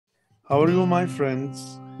How are you, my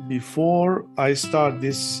friends? Before I start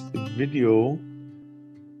this video,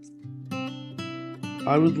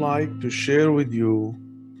 I would like to share with you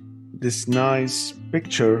this nice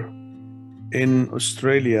picture in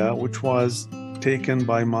Australia, which was taken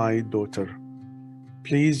by my daughter.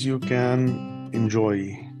 Please, you can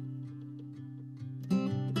enjoy.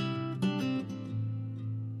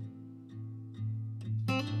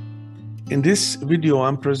 In this video,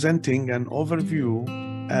 I'm presenting an overview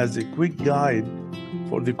as a quick guide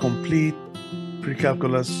for the complete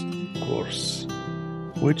pre-calculus course,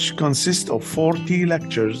 which consists of 40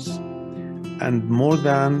 lectures and more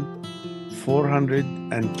than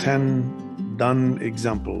 410 done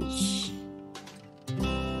examples.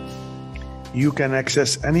 You can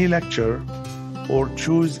access any lecture or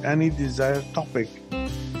choose any desired topic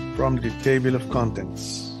from the table of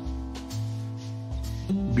contents.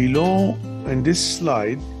 Below in this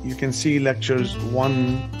slide, you can see lectures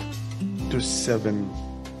 1 to 7.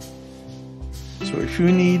 So if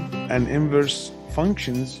you need an inverse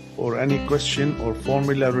functions or any question or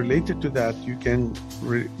formula related to that, you can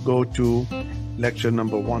go to lecture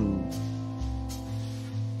number 1.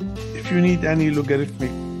 If you need any logarithmic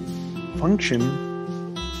function,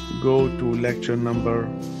 go to lecture number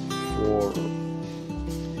 4.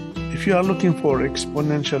 If you are looking for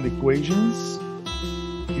exponential equations,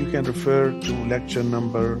 you can refer to lecture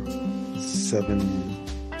number 7.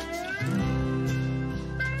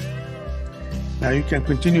 Now you can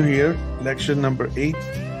continue here, lecture number 8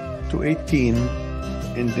 to 18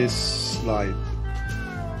 in this slide.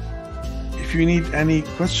 If you need any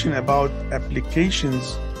question about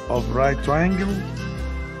applications of right triangle,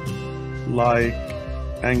 like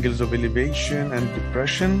angles of elevation and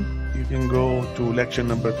depression, you can go to lecture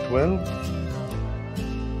number 12.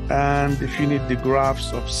 And if you need the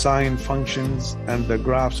graphs of sine functions and the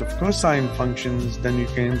graphs of cosine functions, then you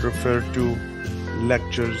can refer to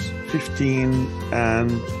lectures 15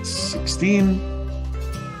 and 16.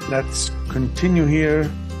 Let's continue here,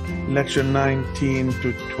 lecture 19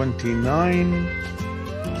 to 29.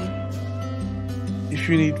 If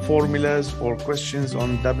you need formulas or questions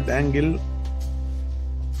on double angle,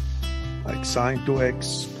 like sine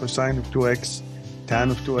 2x, cosine of 2x,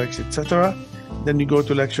 tan of 2x, etc., then you go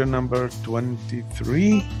to lecture number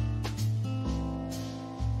 23.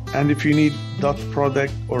 And if you need dot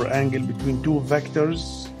product or angle between two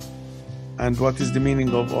vectors and what is the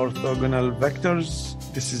meaning of orthogonal vectors,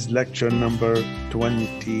 this is lecture number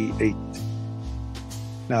 28.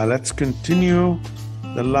 Now let's continue.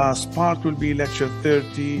 The last part will be lecture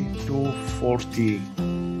 30 to 40.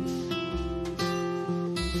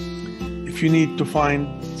 If you need to find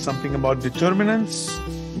something about determinants,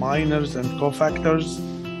 minors and cofactors,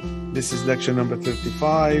 this is lecture number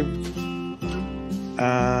 35,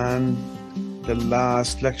 and the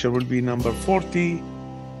last lecture will be number 40,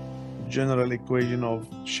 general equation of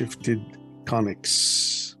shifted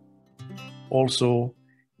conics. Also,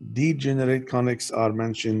 degenerate conics are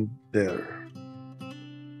mentioned there.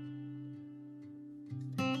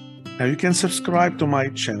 Now you can subscribe to my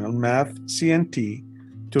channel Math CNT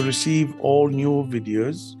to receive all new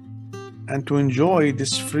videos and to enjoy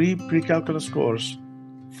this free pre-calculus course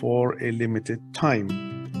for a limited time.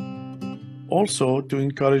 Also, to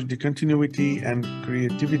encourage the continuity and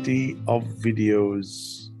creativity of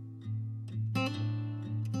videos.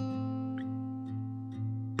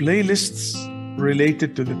 Playlists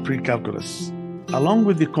related to the pre-calculus. Along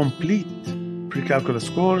with the complete pre-calculus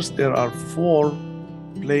course, there are 4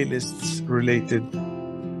 playlists related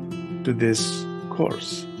to this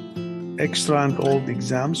course. Extra and old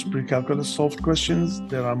exams, pre-calculus solved questions.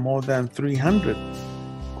 There are more than 300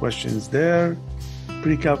 questions there.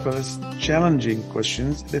 Pre-calculus challenging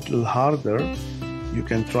questions, little harder. You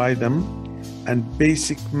can try them. And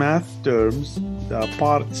basic math terms, the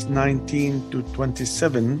parts 19 to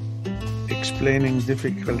 27, explaining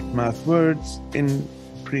difficult math words in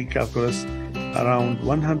pre-calculus, around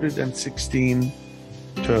 116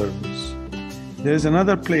 terms. There is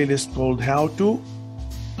another playlist called How To,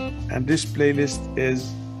 and this playlist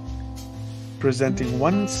is presenting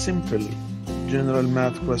one simple general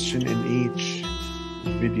math question in each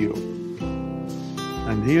video.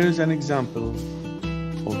 And here's an example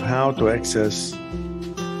of how to access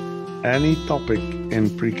any topic in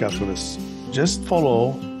pre-calculus. Just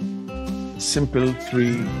follow simple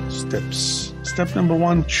 3 steps. Step number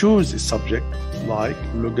 1, choose a subject like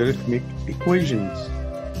logarithmic equations.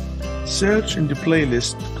 Search in the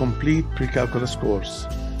playlist Complete Pre-Calculus Course.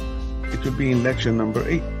 It will be in lecture number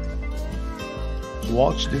 8.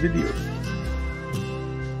 Watch the video.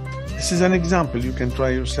 This is an example you can try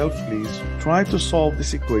yourself, please. Try to solve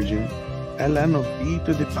this equation ln of e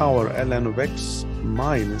to the power ln of x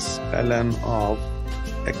minus ln of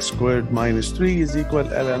x squared minus 3 is equal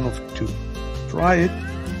ln of 2. Try it,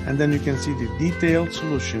 and then you can see the detailed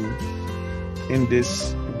solution in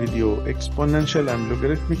this video. Exponential and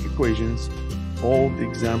logarithmic equations, old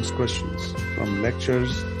exams questions from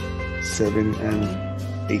lectures 7 and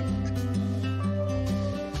 8.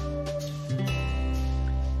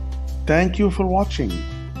 Thank you for watching.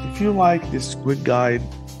 If you like this quick guide,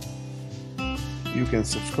 you can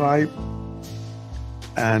subscribe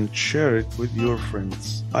and share it with your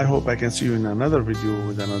friends. I hope I can see you in another video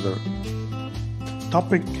with another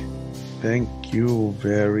topic. Thank you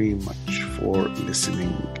very much for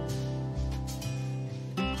listening.